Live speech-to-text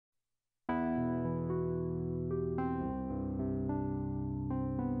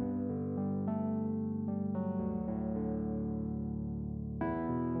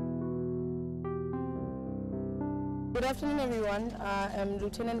afternoon, everyone. I'm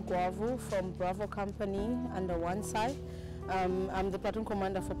Lieutenant Guavu from Bravo Company under one side. I'm the platoon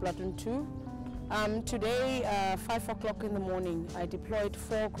commander for Platoon 2. Today, 5 o'clock in the morning, I deployed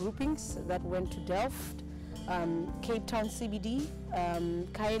 4 groupings that went to Delft, Cape Town CBD,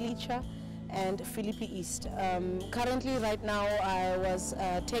 Khayelitsha, and Philippi East. Currently, right now, I was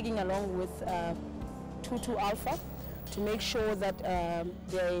tagging along with 22 Alpha to make sure that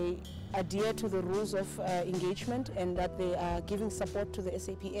they adhere to the rules of engagement and that they are giving support to the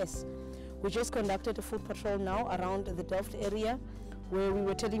SAPS. We just conducted a foot patrol now around the Delft area, where we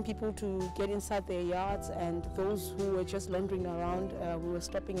were telling people to get inside their yards, and those who were just wandering around, we were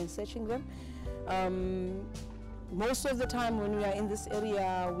stopping and searching them. Most of the time when we are in this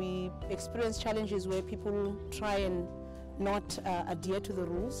area, we experience challenges where people try and not adhere to the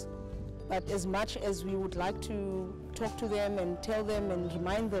rules. But as much as we would like to talk to them and tell them and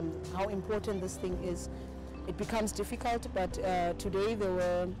remind them how important this thing is, it becomes difficult. But today they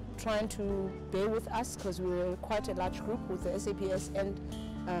were trying to bear with us because we were quite a large group with the SAPS and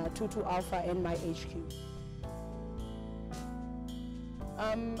 22 Alpha and my HQ.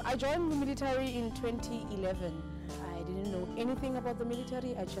 I joined the military in 2011. I didn't know anything about the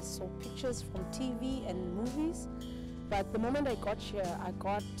military. I just saw pictures from TV and movies. But the moment I got here, I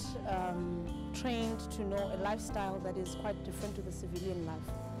got trained to know a lifestyle that is quite different to the civilian life.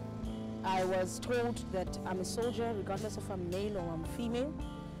 I was told that I'm a soldier regardless if I'm male or I'm female,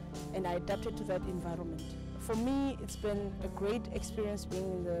 and I adapted to that environment. For me, it's been a great experience being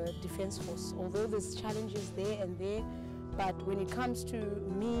in the Defense Force, although there's challenges there and there. But when it comes to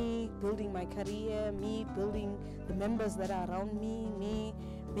me building my career, me building the members that are around me, me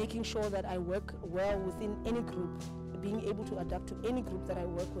making sure that I work well within any group, being able to adapt to any group that I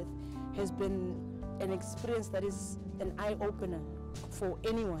work with, has been an experience that is an eye-opener for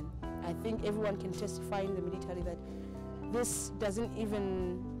anyone. I think everyone can testify in the military that this doesn't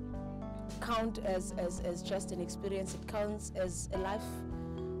even count as just an experience. It counts as a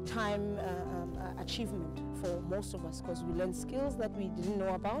lifetime achievement for most of us, because we learn skills that we didn't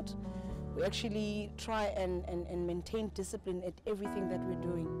know about. We actually try and maintain discipline at everything that we're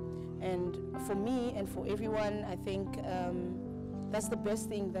doing. And for me and for everyone, I think that's the best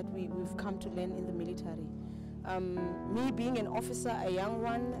thing that we've come to learn in the military. Me being an officer, a young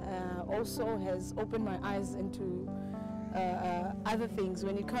one, also has opened my eyes into other things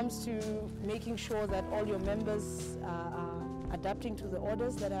when it comes to making sure that all your members are adapting to the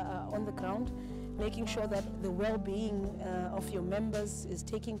orders that are on the ground, making sure that the well-being of your members is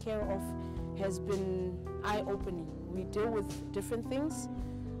taken care of, has been eye-opening. We deal with different things,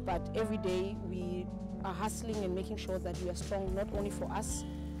 but every day we are hustling and making sure that we are strong, not only for us,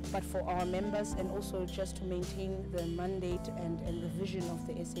 but for our members, and also just to maintain the mandate and the vision of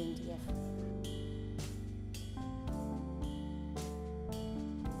the SANDF.